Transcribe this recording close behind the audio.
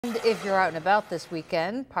And if you're out and about this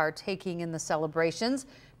weekend, partaking in the celebrations,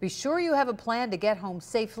 be sure you have a plan to get home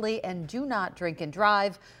safely and do not drink and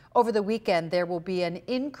drive. Over the weekend, there will be an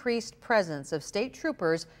increased presence of state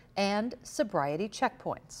troopers and sobriety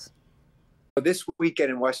checkpoints. This weekend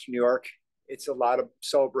in Western New York, it's a lot of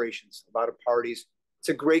celebrations, a lot of parties. It's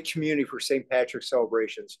a great community for St. Patrick's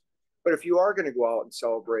celebrations. But if you are going to go out and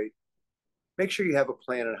celebrate, make sure you have a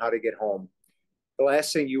plan on how to get home. The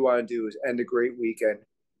last thing you want to do is end a great weekend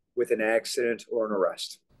with an accident or an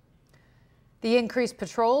arrest. The increased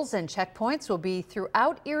patrols and checkpoints will be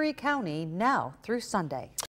throughout Erie County now through Sunday.